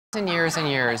And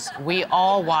years, we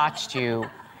all watched you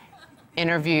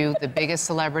interview the biggest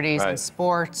celebrities in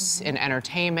sports, in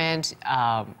entertainment.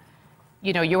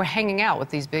 You know, you were hanging out with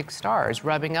these big stars,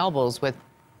 rubbing elbows with,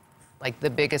 like, the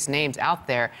biggest names out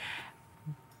there.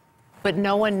 But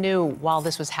no one knew while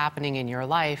this was happening in your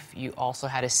life, you also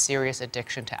had a serious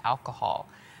addiction to alcohol.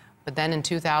 But then in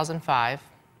 2005,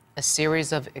 a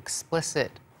series of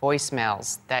explicit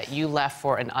voicemails that you left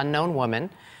for an unknown woman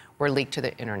were leaked to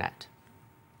the internet.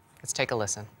 Let's take a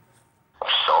listen. I'm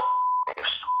so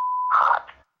hot.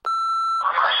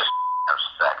 I just have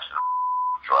sex and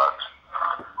drugs.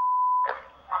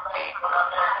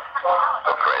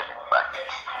 Go crazy. Bye.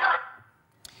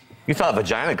 You thought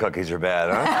vagina cookies are bad,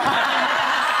 huh?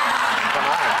 Come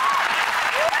on.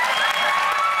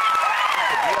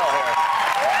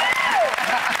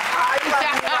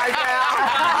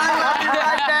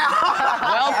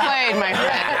 Well played, my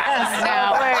friend.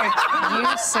 Now,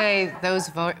 you say those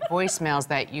voicemails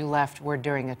that you left were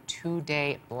during a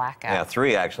 2-day blackout. Yeah,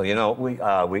 3 actually. You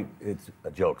know, it's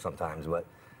a joke sometimes, but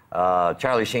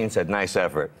Charlie Sheen said, "Nice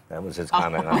effort." That was his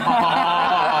comment.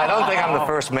 I don't think I'm the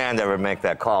first man to ever make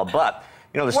that call, but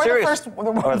you know, the first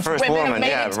woman,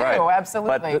 yeah, right.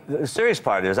 Absolutely. But the serious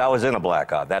part is I was in a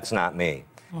blackout. That's not me.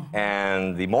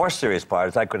 And the more serious part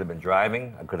is I could have been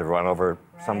driving. I could have run over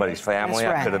somebody's family.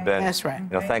 I could have been. That's right. You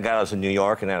know, thank God I was in New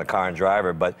York and had a car and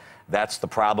driver. But that's the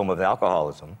problem with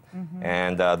alcoholism.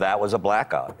 And that was a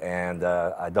blackout. And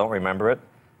I don't remember it.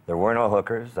 There were no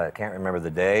hookers. I can't remember the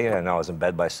day. I know I was in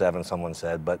bed by 7, someone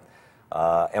said. But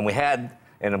and we had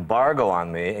an embargo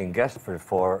on me and guess for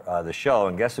the show.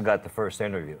 And guess who got the first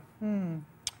interview?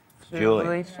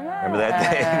 Julie. Remember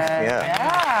that day?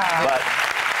 Yeah.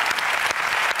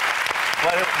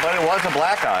 But it was a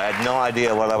blackout. I had no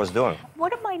idea what I was doing.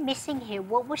 What am I missing here?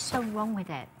 What was so wrong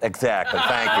with it? Exactly.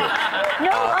 Thank you.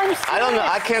 No, I'm serious. I don't know.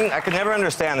 I can never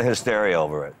understand the hysteria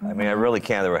over it. I mean, I really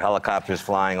can't. There were helicopters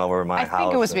flying over my house. I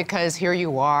think it was because here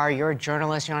you are, you're a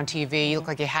journalist, you're on TV, you look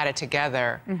like you had it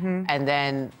together, and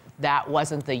then that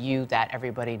wasn't the you that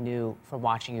everybody knew from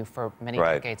watching you for many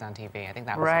decades on TV. I think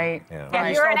that was right. Yeah,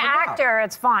 if you're an actor,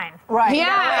 it's fine. Right.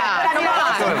 Yeah. Come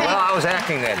on. Well, I was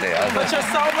acting that day. But you're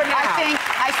sober now.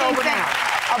 I think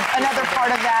another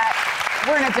part of that,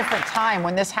 we're in a different time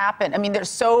when this happened. I mean, there's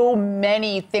so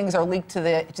many things are leaked to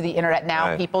the internet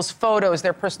now. People's photos,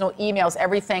 their personal emails,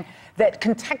 everything that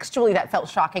contextually that felt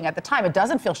shocking at the time. It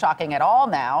doesn't feel shocking at all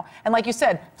now. And like you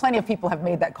said, plenty of people have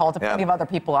made that call to plenty of other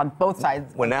people on both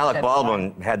sides. When Alec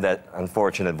Baldwin had that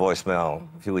unfortunate voicemail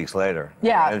a few weeks later,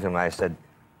 I said,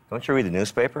 "Don't you read the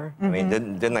newspaper? I mean,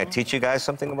 didn't I teach you guys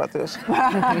something about this?"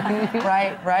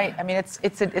 Right. I mean, it's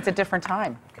a different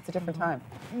time. It's a different time.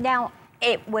 Now,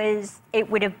 it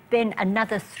would have been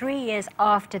another 3 years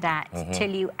after that till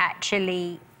you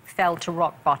actually fell to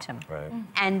rock bottom. Right.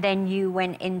 And then you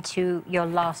went into your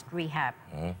last rehab.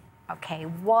 Okay,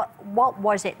 what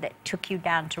was it that took you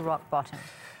down to rock bottom?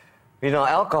 You know,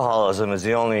 alcoholism is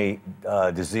the only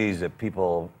disease that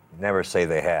people never say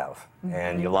they have.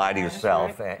 And you lie to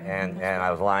yourself, and I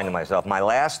was lying to myself. My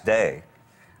last day,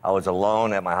 I was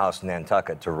alone at my house in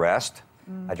Nantucket to rest.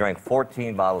 I drank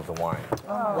 14 bottles of wine.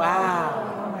 Oh,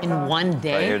 wow. In one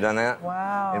day? Have you ever done that?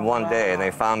 Wow. In one day, and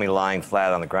they found me lying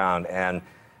flat on the ground, and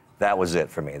that was it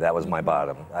for me. That was my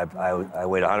bottom. I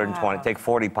weighed 120, take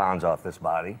 40 pounds off this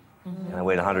body, and I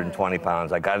weighed 120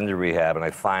 pounds. I got into rehab, and I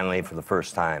finally, for the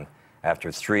first time,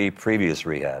 after 3 previous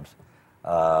rehabs,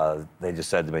 they just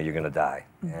said to me, "You're going to die,"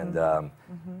 and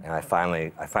I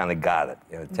finally got it.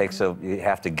 You know, it takes you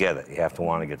have to get it. You have to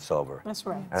want to get sober. That's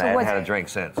right. And I haven't had a drink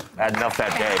since. I had enough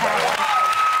that day, by the way.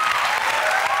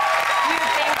 Do you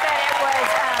think that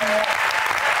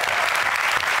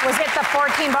was it the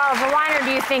 14 bottles of wine, or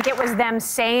do you think it was them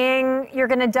saying you're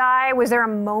going to die? Was there a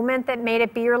moment that made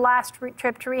it be your last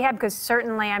trip to rehab? Because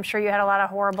certainly, I'm sure you had a lot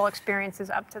of horrible experiences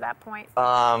up to that point.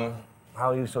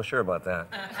 How are you so sure about that?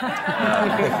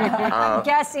 I'm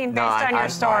guessing based on your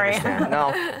story.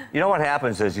 No, you know what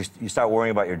happens is you start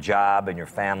worrying about your job and your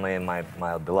family, and my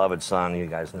beloved son, you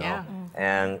guys know. Yeah.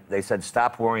 And they said,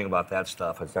 "Stop worrying about that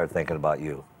stuff and start thinking about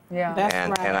you." Yeah.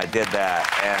 And I did that.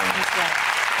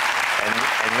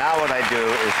 And now what I do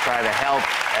is try to help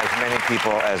as many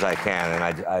people as I can. And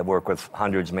I work with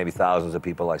hundreds, maybe thousands of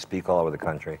people. I speak all over the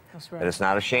country. That's right. And it's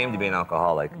not a shame to be an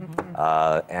alcoholic.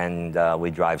 And we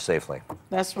drive safely.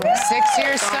 That's right. 6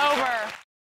 years sober.